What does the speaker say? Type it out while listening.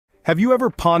Have you ever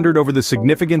pondered over the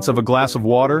significance of a glass of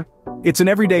water? It's an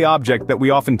everyday object that we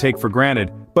often take for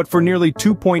granted, but for nearly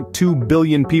 2.2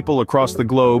 billion people across the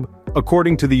globe,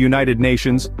 according to the United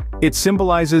Nations, it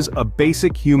symbolizes a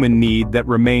basic human need that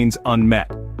remains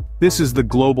unmet. This is the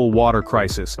global water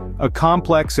crisis, a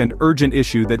complex and urgent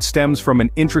issue that stems from an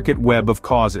intricate web of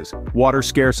causes: water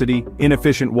scarcity,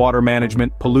 inefficient water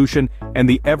management, pollution, and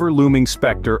the ever-looming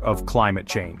specter of climate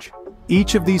change.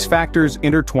 Each of these factors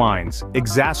intertwines,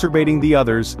 exacerbating the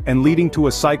others and leading to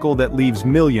a cycle that leaves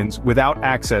millions without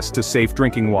access to safe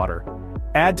drinking water.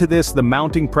 Add to this the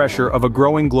mounting pressure of a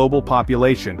growing global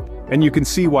population, and you can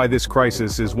see why this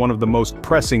crisis is one of the most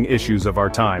pressing issues of our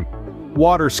time.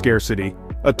 Water scarcity,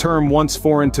 a term once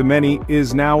foreign to many,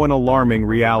 is now an alarming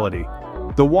reality.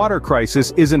 The water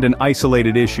crisis isn't an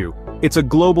isolated issue, it's a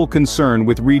global concern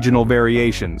with regional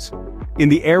variations. In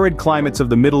the arid climates of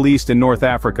the Middle East and North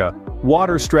Africa,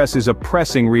 water stress is a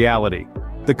pressing reality.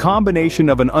 The combination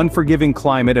of an unforgiving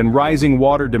climate and rising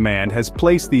water demand has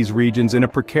placed these regions in a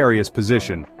precarious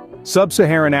position.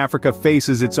 Sub-Saharan Africa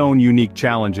faces its own unique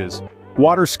challenges.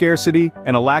 Water scarcity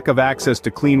and a lack of access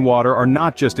to clean water are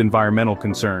not just environmental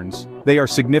concerns. They are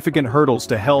significant hurdles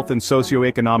to health and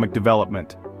socioeconomic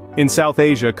development. In South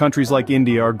Asia, countries like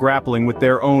India are grappling with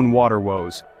their own water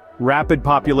woes. Rapid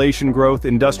population growth,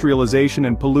 industrialization,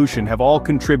 and pollution have all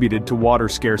contributed to water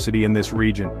scarcity in this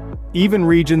region. Even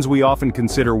regions we often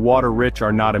consider water-rich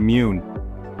are not immune.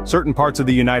 Certain parts of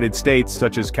the United States,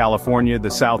 such as California, the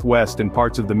Southwest, and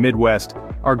parts of the Midwest,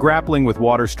 are grappling with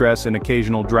water stress and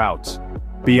occasional droughts.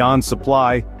 Beyond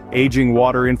supply, aging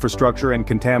water infrastructure and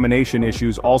contamination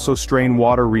issues also strain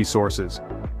water resources.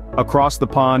 Across the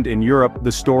pond in Europe,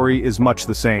 the story is much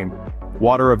the same.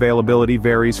 Water availability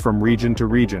varies from region to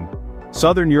region.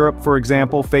 Southern Europe, for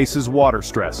example, faces water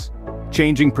stress.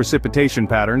 Changing precipitation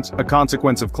patterns, a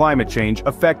consequence of climate change,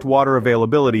 affect water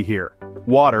availability here.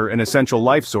 Water, an essential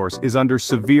life source, is under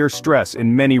severe stress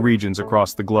in many regions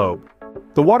across the globe.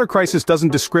 The water crisis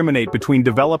doesn't discriminate between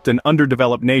developed and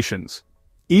underdeveloped nations.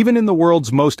 Even in the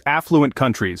world's most affluent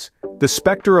countries, the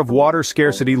specter of water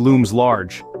scarcity looms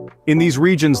large. In these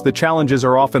regions, the challenges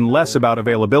are often less about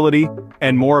availability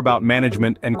and more about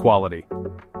management and quality.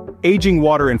 Aging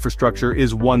water infrastructure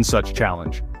is one such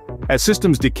challenge. As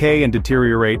systems decay and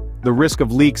deteriorate, the risk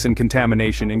of leaks and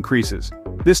contamination increases.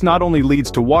 This not only leads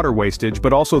to water wastage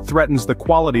but also threatens the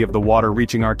quality of the water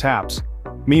reaching our taps.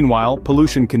 Meanwhile,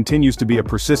 pollution continues to be a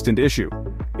persistent issue.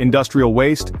 Industrial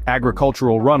waste,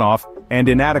 agricultural runoff, and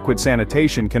inadequate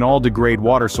sanitation can all degrade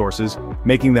water sources,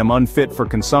 making them unfit for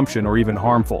consumption or even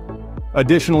harmful.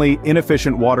 Additionally,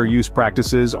 inefficient water use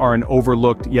practices are an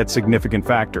overlooked yet significant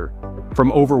factor.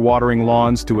 From overwatering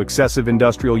lawns to excessive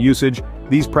industrial usage,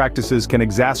 these practices can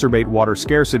exacerbate water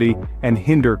scarcity and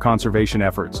hinder conservation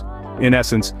efforts. In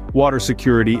essence, water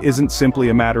security isn't simply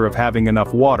a matter of having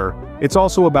enough water, it's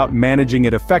also about managing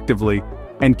it effectively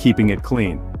and keeping it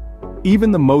clean.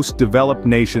 Even the most developed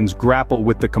nations grapple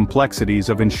with the complexities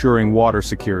of ensuring water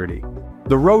security.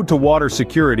 The road to water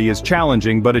security is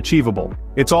challenging but achievable.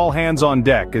 It's all hands on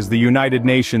deck as the United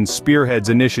Nations spearheads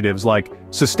initiatives like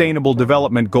Sustainable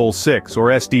Development Goal 6 or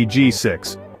SDG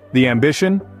 6. The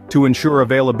ambition? To ensure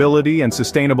availability and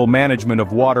sustainable management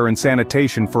of water and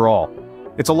sanitation for all.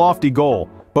 It's a lofty goal,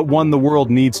 but one the world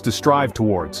needs to strive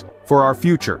towards, for our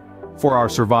future, for our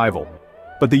survival.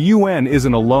 But the UN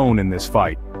isn't alone in this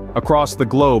fight. Across the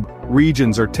globe,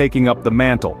 regions are taking up the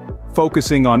mantle,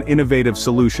 focusing on innovative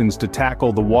solutions to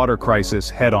tackle the water crisis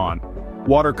head-on.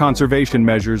 Water conservation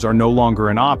measures are no longer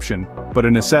an option, but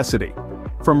a necessity.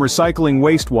 From recycling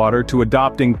wastewater to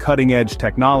adopting cutting-edge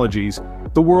technologies,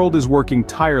 the world is working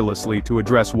tirelessly to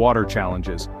address water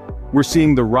challenges. We're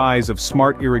seeing the rise of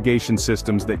smart irrigation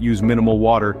systems that use minimal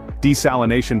water,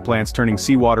 desalination plants turning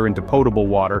seawater into potable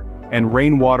water, and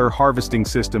rainwater harvesting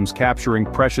systems capturing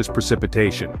precious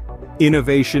precipitation.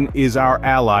 Innovation is our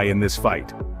ally in this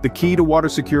fight. The key to water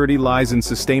security lies in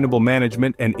sustainable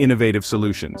management and innovative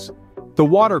solutions. The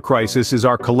water crisis is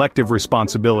our collective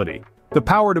responsibility. The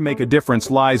power to make a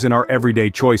difference lies in our everyday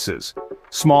choices.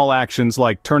 Small actions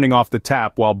like turning off the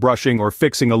tap while brushing or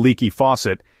fixing a leaky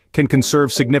faucet can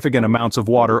conserve significant amounts of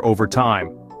water over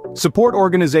time. Support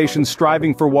organizations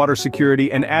striving for water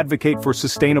security and advocate for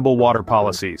sustainable water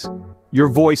policies. Your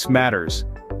voice matters.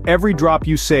 Every drop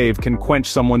you save can quench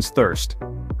someone's thirst.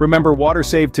 Remember, water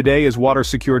saved today is water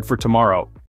secured for tomorrow.